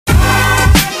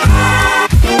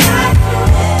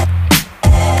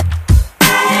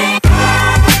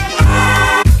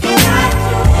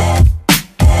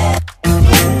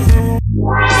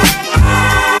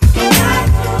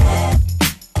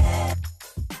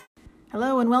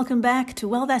Hello and welcome back to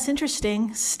Well, That's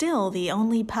Interesting, still the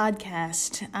only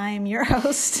podcast. I'm your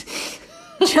host,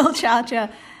 Jill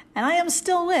Chacha, and I am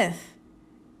still with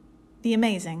the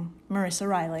amazing Marissa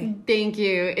Riley. Thank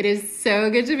you. It is so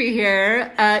good to be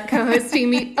here,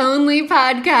 co-hosting the only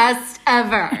podcast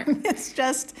ever. It's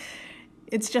just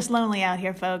lonely out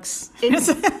here, folks.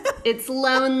 It's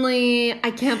lonely.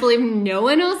 I can't believe no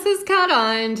one else has caught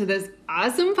on to this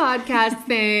awesome podcast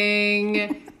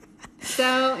thing.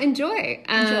 So enjoy.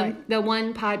 The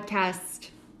one podcast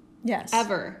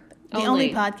ever. The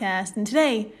only podcast. And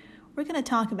today we're going to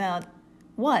talk about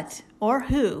what or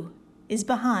who is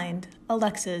behind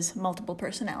Alexa's multiple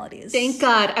personalities. Thank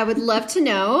God. I would love to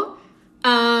know.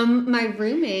 My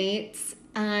roommates,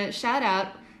 shout out,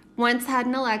 once had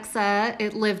an Alexa.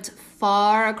 It lived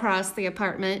far across the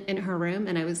apartment in her room,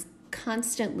 and I was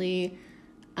constantly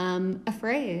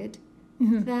afraid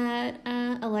that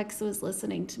Alexa was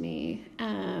listening to me.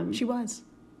 She was.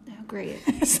 Oh, great.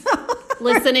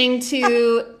 Listening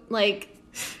to,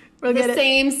 the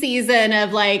same season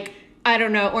of, I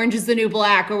don't know, Orange is the New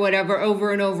Black or whatever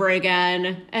over and over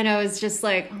again. And I was just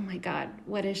like, oh, my God,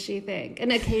 what does she think?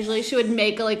 And occasionally she would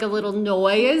make, a little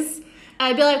noise.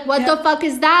 I'd be like, what the fuck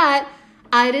is that?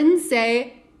 I didn't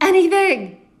say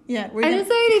anything. Yeah. I didn't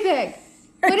say anything.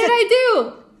 What did I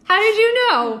do? How did you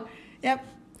know? Yep.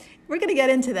 We're going to get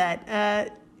into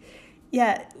that.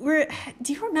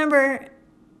 Do you remember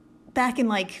back in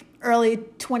early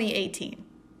 2018,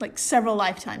 several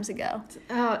lifetimes ago?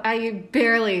 Oh, I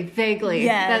barely, vaguely.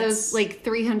 Yeah. That was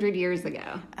 300 years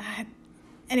ago.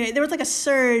 Anyway, there was a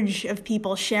surge of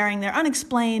people sharing their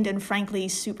unexplained and frankly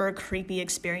super creepy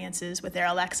experiences with their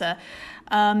Alexa.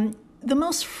 The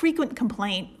most frequent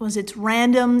complaint was its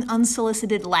random,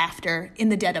 unsolicited laughter in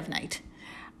the dead of night.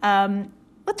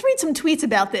 Let's read some tweets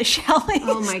about this, shall we?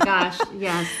 Oh my gosh,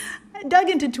 yes. I dug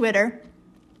into Twitter,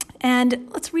 and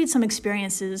let's read some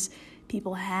experiences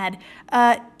people had.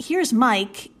 Here's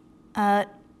Mike,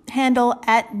 handle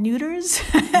 @Neuters,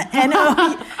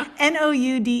 Nouders,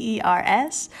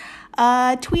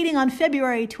 tweeting on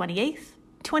February 28th,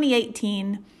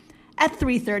 2018 at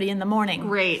 3:30 in the morning.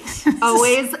 Great.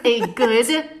 Always a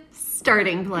good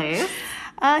starting place.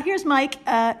 Here's Mike,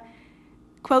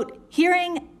 quote,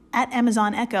 hearing at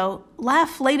Amazon Echo,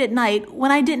 laugh late at night when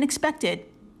I didn't expect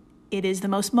it. It is the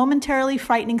most momentarily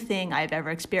frightening thing I've ever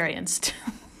experienced.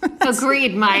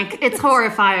 Agreed, Mike. It's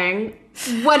horrifying.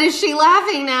 What is she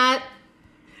laughing at?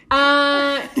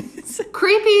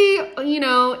 Creepy,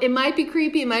 it might be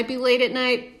creepy, it might be late at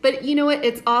night, but you know what?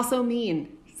 It's also mean.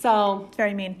 So It's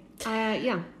very mean.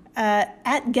 Yeah.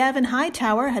 At Gavin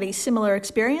Hightower had a similar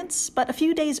experience, but a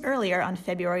few days earlier on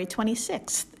February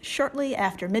 26th, shortly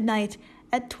after midnight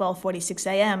at 12:46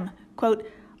 a.m., quote,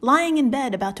 lying in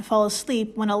bed about to fall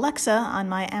asleep when Alexa on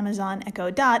my Amazon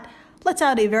Echo Dot lets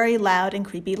out a very loud and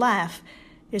creepy laugh.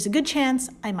 There's a good chance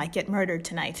I might get murdered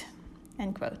tonight,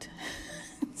 end quote.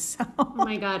 So. Oh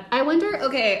my God. I wonder,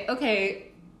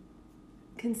 okay.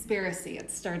 Conspiracy,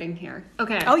 it's starting here.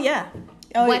 Okay. Oh, yeah.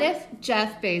 What if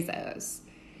Jeff Bezos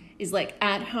is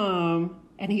at home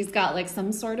and he's got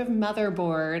some sort of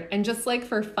motherboard and just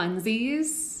for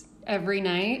funsies every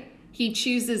night, he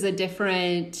chooses a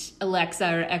different Alexa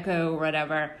or Echo or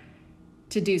whatever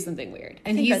to do something weird.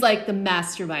 And he's the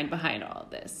mastermind behind all of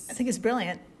this. I think it's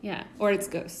brilliant. Yeah. Or it's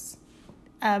ghosts.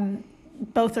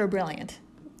 Both are brilliant.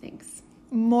 Thanks.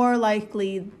 More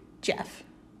likely Jeff.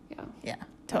 Yeah,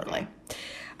 totally.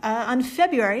 Okay. On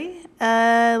February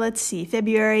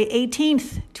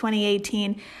 18th,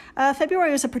 2018,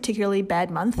 February was a particularly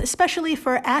bad month, especially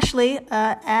for Ashley,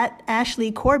 at Ashley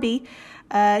Corby.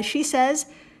 She says,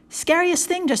 scariest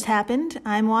thing just happened.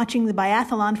 I'm watching the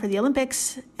biathlon for the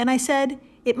Olympics, and I said,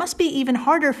 it must be even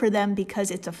harder for them because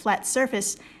it's a flat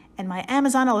surface, and my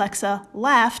Amazon Alexa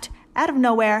laughed out of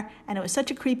nowhere, and it was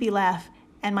such a creepy laugh,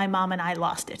 and my mom and I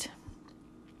lost it.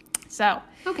 So.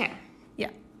 Okay.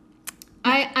 Yeah.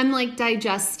 I'm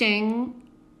digesting,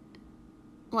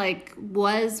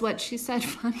 was what she said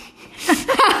funny?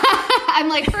 I'm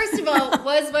first of all,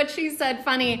 was what she said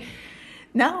funny?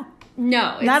 No,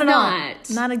 it's not.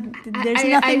 There's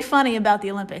nothing funny about the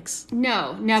Olympics.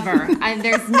 No, never.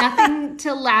 There's nothing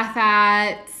to laugh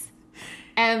at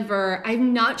ever.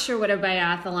 I'm not sure what a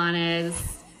biathlon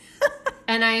is.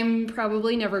 And I'm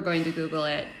probably never going to Google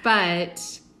it.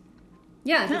 But,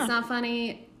 yeah, if it's not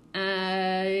funny,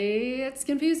 it's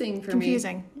confusing for me.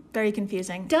 Confusing. Very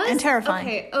confusing. And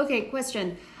terrifying. Okay,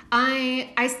 question.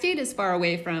 I stayed as far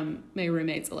away from my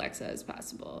roommate's Alexa as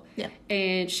possible. Yeah.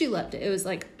 And she loved it. It was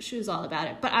she was all about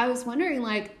it. But I was wondering,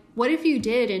 what if you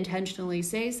did intentionally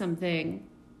say something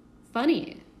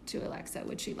funny to Alexa?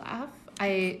 Would she laugh?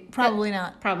 Probably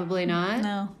not. Probably not?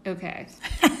 No. Okay.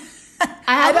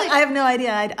 I have no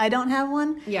idea. I don't have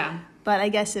one. Yeah. But I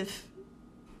guess if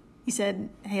you said,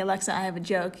 hey, Alexa, I have a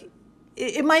joke,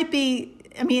 it might be,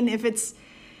 I mean, if it's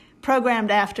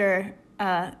programmed after,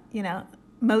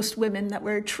 most women that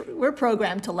we're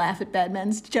programmed to laugh at bad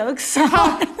men's jokes. So.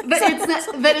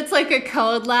 But it's like a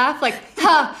code laugh, like,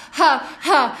 ha, ha,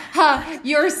 ha, ha,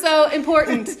 you're so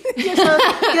important. You're so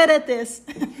good at this.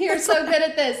 You're so good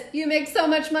at this. You make so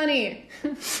much money.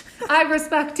 I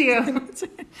respect you.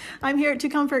 I'm here to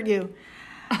comfort you.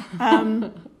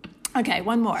 Okay,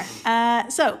 one more.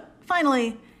 So,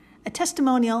 finally, a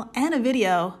testimonial and a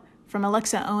video from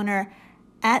Alexa owner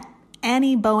at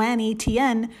Annie Boannie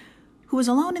TN, who was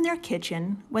alone in their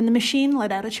kitchen when the machine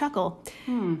let out a chuckle.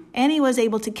 Annie was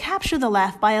able to capture the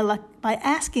laugh by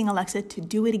asking Alexa to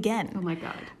do it again. Oh, my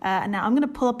God. Now, I'm going to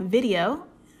pull up a video,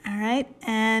 all right,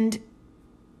 and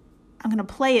I'm going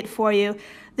to play it for you.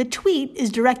 The tweet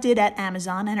is directed at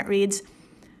Amazon, and it reads,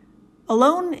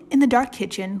 "Alone in the dark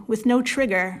kitchen with no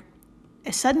trigger,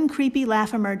 a sudden creepy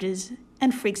laugh emerges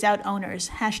and freaks out owners.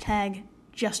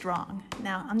 #JustWrong."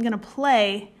 Now, I'm going to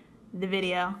play the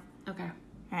video. Okay.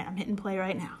 All right, I'm hitting play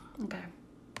right now. Okay.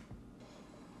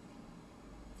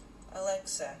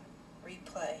 Alexa,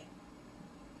 replay.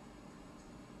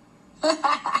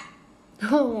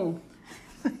 Oh.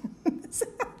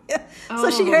 So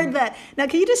she heard that. Now,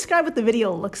 can you describe what the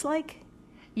video looks like?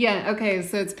 Yeah, okay,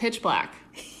 so it's pitch black.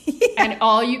 And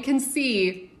all you can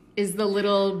see is the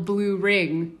little blue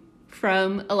ring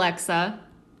from Alexa.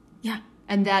 Yeah.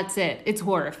 And that's it. It's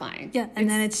horrifying. Yeah, and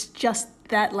then it's just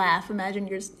that laugh. Imagine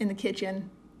you're in the kitchen,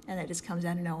 and it just comes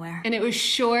out of nowhere. And it was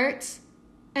short,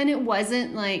 and it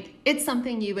wasn't like, it's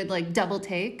something you would like double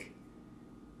take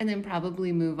and then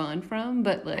probably move on from,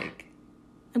 but like.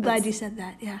 I'm glad you said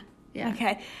that, yeah. Yeah.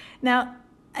 Okay. Now,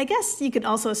 I guess you could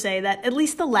also say that at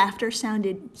least the laughter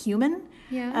sounded human.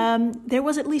 Yeah. There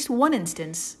was at least one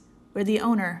instance where the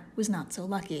owner was not so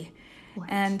lucky. What?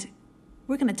 And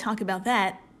we're going to talk about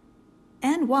that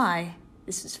and why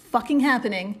this is fucking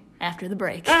happening after the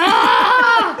break.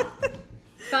 Ah!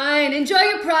 Fine. Enjoy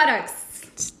your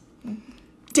products.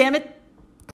 Damn it.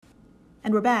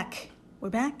 And we're back. We're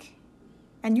back.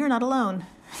 And you're not alone.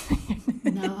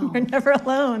 No. You're never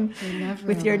alone never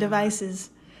with your alone.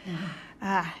 devices.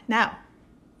 No. Now,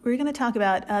 we're going to talk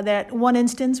about that one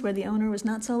instance where the owner was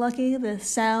not so lucky, the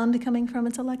sound coming from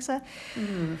its Alexa.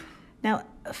 Now,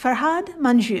 Farhad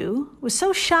Manjoo was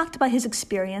so shocked by his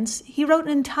experience, he wrote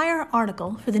an entire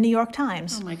article for the New York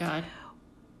Times. Oh my God.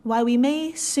 Why We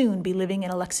May Soon Be Living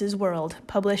in Alexa's World,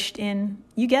 published in,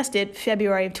 you guessed it,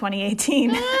 February of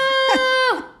 2018.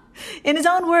 Ah! In his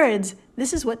own words,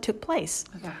 this is what took place.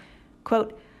 Okay.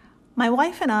 Quote, "My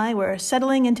wife and I were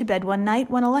settling into bed one night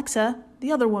when Alexa,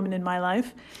 the other woman in my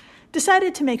life,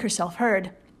 decided to make herself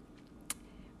heard.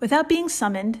 Without being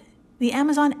summoned, the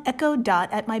Amazon Echo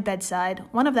Dot at my bedside,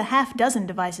 one of the half-dozen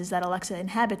devices that Alexa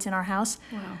inhabits in our house,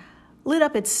 lit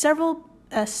up its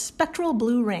spectral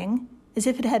blue ring as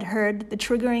if it had heard the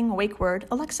triggering wake word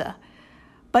Alexa.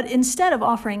 But instead of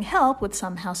offering help with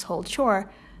some household chore,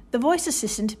 the voice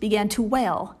assistant began to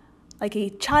wail, like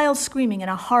a child screaming in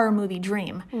a horror movie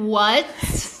dream. What?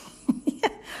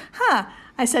 Huh,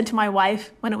 I said to my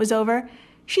wife when it was over.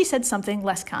 She said something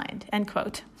less kind," end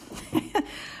quote.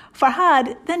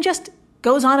 Farhad then just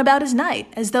goes on about his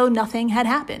night as though nothing had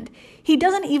happened. He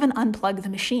doesn't even unplug the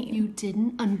machine. You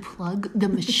didn't unplug the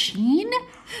machine?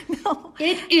 No.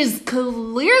 It is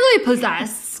clearly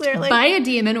possessed Clearly. by a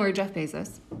demon or Jeff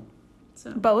Bezos.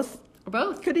 So, Both. or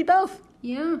both. Could be both.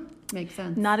 Yeah. Makes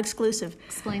sense. Not exclusive.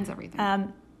 Explains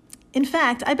everything. In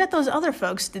fact, I bet those other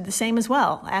folks did the same as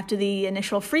well. After the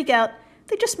initial freakout,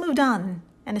 they just moved on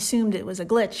and assumed it was a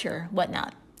glitch or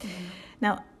whatnot.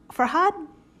 Now, Farhad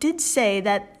did say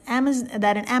that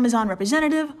an Amazon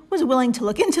representative was willing to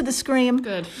look into the scream.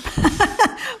 Good.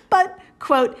 But,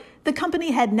 quote, the company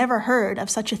had never heard of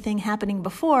such a thing happening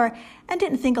before and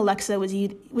didn't think Alexa was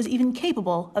even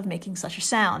capable of making such a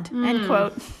sound, end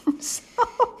quote. So,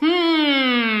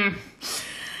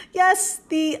 yes,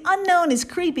 the unknown is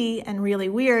creepy and really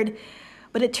weird,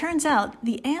 but it turns out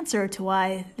the answer to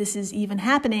why this is even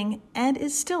happening and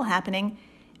is still happening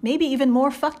may be even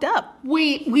more fucked up.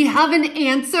 Wait, we have an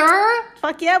answer?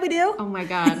 Fuck yeah, we do. Oh my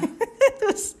God.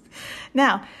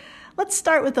 Now, let's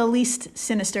start with the least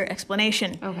sinister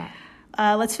explanation. Okay.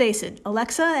 Let's face it,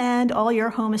 Alexa and all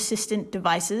your home assistant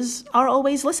devices are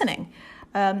always listening.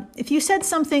 If you said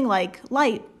something like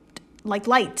light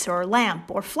or lamp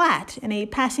or flat in a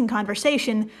passing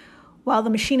conversation, while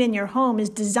the machine in your home is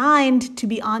designed to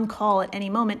be on call at any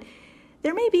moment,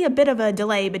 there may be a bit of a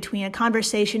delay between a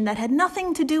conversation that had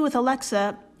nothing to do with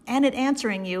Alexa and it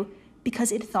answering you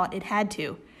because it thought it had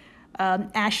to.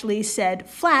 Ashley said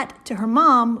flat to her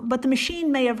mom, but the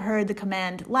machine may have heard the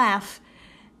command laugh,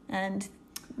 and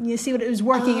you see what it was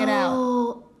working it out.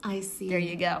 Oh, I see. There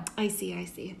you go. I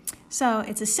see. So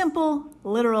it's a simple,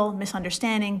 literal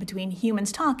misunderstanding between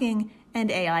humans talking and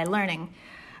AI learning.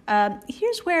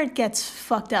 Here's where it gets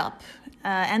fucked up,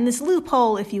 and this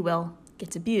loophole, if you will,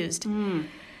 gets abused.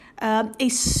 A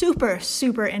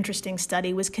super interesting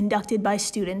study was conducted by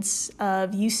students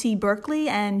of UC Berkeley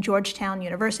and Georgetown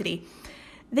University.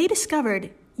 They discovered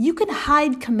you can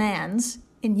hide commands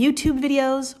in YouTube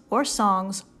videos or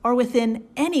songs or within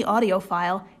any audio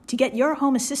file to get your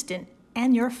home assistant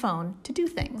and your phone to do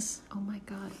things. Oh my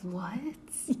God, what?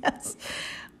 Yes.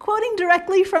 Quoting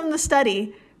directly from the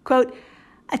study, quote,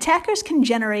 attackers can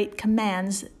generate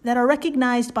commands that are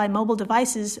recognized by mobile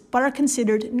devices but are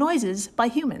considered noises by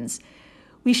humans.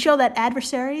 We show that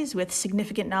adversaries with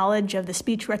significant knowledge of the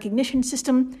speech recognition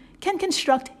system can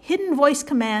construct hidden voice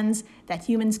commands that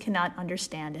humans cannot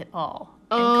understand at all.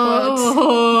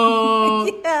 Oh,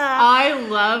 yeah. I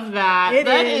love that.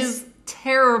 That is is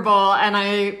terrible, and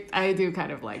I do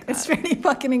kind of like that. It's really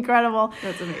fucking incredible.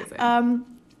 That's amazing.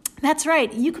 That's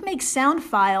right. You can make sound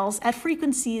files at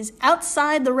frequencies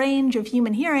outside the range of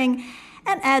human hearing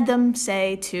and add them,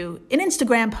 say, to an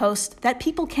Instagram post that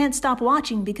people can't stop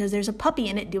watching because there's a puppy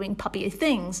in it doing puppy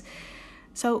things.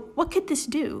 So what could this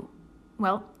do?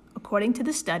 Well, according to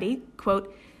the study,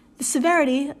 quote, the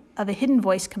severity of a hidden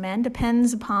voice command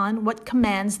depends upon what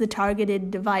commands the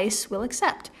targeted device will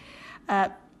accept.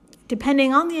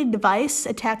 Depending on the device,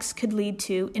 attacks could lead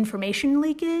to information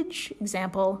leakage,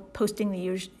 example, posting the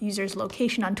user's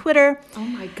location on Twitter. Oh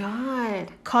my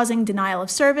God. Causing denial of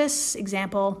service,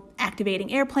 example,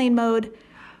 activating airplane mode,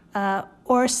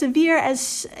 or severe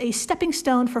as a stepping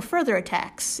stone for further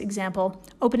attacks, example,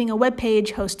 opening a web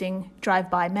page hosting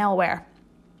drive-by malware.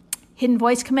 Hidden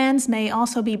voice commands may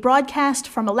also be broadcast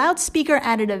from a loudspeaker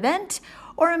at an event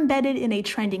or embedded in a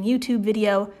trending YouTube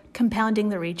video, compounding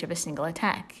the reach of a single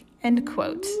attack. End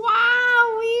quote.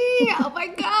 Wowee! Oh my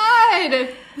God!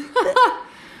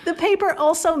 The paper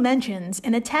also mentions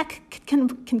an attack can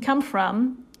come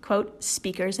from, quote,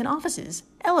 speakers in offices,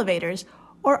 elevators,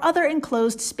 or other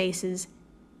enclosed spaces,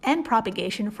 and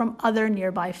propagation from other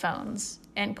nearby phones,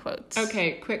 end quote.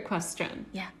 Okay, quick question.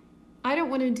 Yeah. I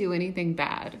don't want to do anything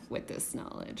bad with this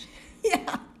knowledge.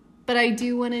 Yeah. But I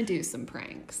do want to do some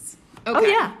pranks. Okay. Oh,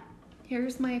 yeah.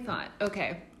 Here's my thought.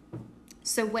 Okay.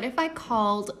 So what if I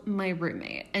called my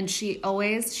roommate, and she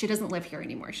doesn't live here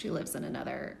anymore. She lives in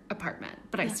another apartment,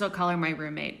 but I still call her my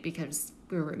roommate because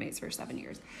we were roommates for 7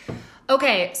 years.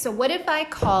 Okay, so what if I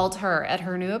called her at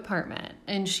her new apartment,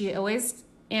 and she always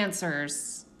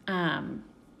answers on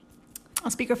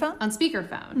speakerphone? On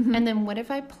speakerphone. Mm-hmm. And then what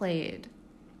if I played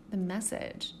the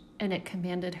message and it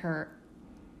commanded her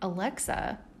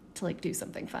Alexa to like do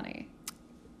something funny?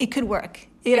 It could work.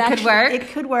 It could work? It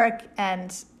could work,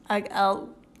 and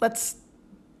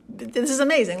this is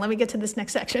amazing. Let me get to this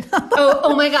next section.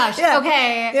 oh my gosh. Yeah.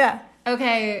 Okay. Yeah.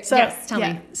 Okay. So, yes, tell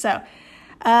me. So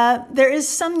there is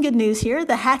some good news here.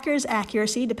 The hacker's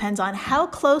accuracy depends on how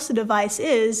close the device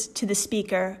is to the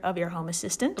speaker of your home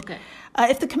assistant. Okay.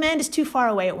 If the command is too far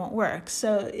away, it won't work.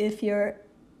 So if your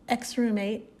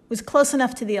ex-roommate was close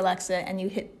enough to the Alexa and you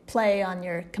hit play on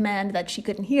your command that she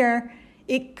couldn't hear,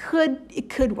 it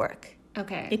could work.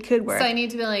 Okay. It could work. So I need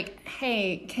to be like,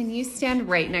 hey, can you stand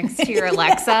right next to your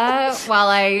Alexa while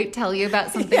I tell you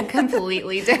about something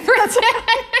completely different?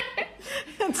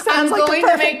 I'm like going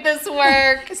to make this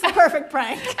work. It's the perfect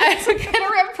prank. I'm going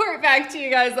to report back to you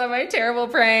guys on my terrible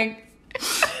prank.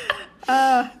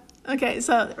 Okay,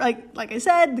 so like I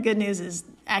said, the good news is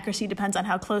accuracy depends on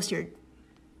how close your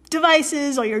device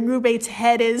is or your roommate's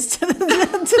head is to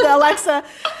the Alexa.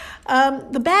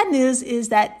 The bad news is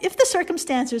that if the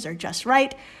circumstances are just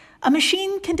right, a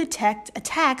machine can detect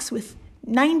attacks with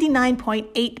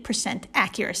 99.8%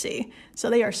 accuracy. So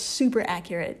they are super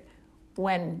accurate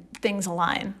when things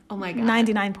align. Oh my God.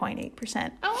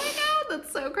 99.8%. Oh my God,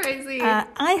 that's so crazy.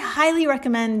 I highly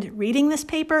recommend reading this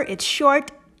paper. It's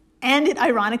short, and it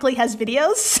ironically has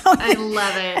videos. So I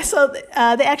love it. So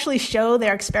they actually show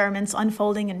their experiments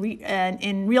unfolding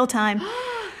in real time.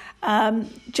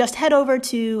 Just head over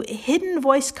to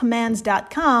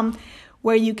hiddenvoicecommands.com,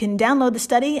 where you can download the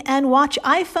study and watch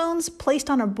iPhones placed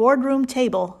on a boardroom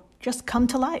table just come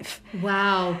to life.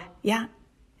 Wow. Yeah.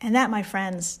 And that, my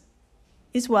friends,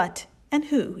 is what and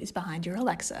who is behind your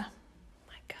Alexa. Oh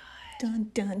my God.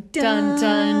 Dun, dun, dun. Dun,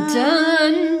 dun,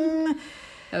 dun.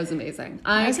 That was amazing.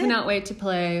 I cannot wait to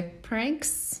play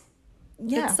pranks,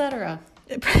 etc.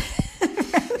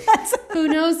 Who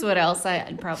knows what else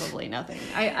probably nothing.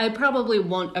 I probably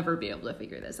won't ever be able to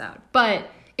figure this out. But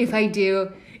if I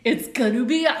do, it's gonna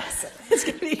be awesome. It's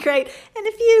gonna be great. And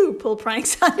if you pull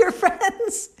pranks on your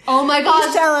friends, oh my gosh,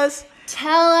 please tell us.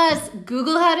 Tell us.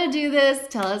 Google how to do this.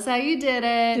 Tell us how you did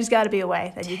it. There's got to be a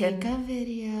way that you can take a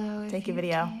video. Take a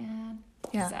video.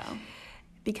 Yeah. So.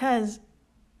 Because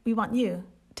we want you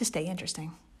to stay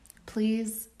interesting.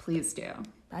 Please do.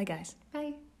 Bye, guys. Bye.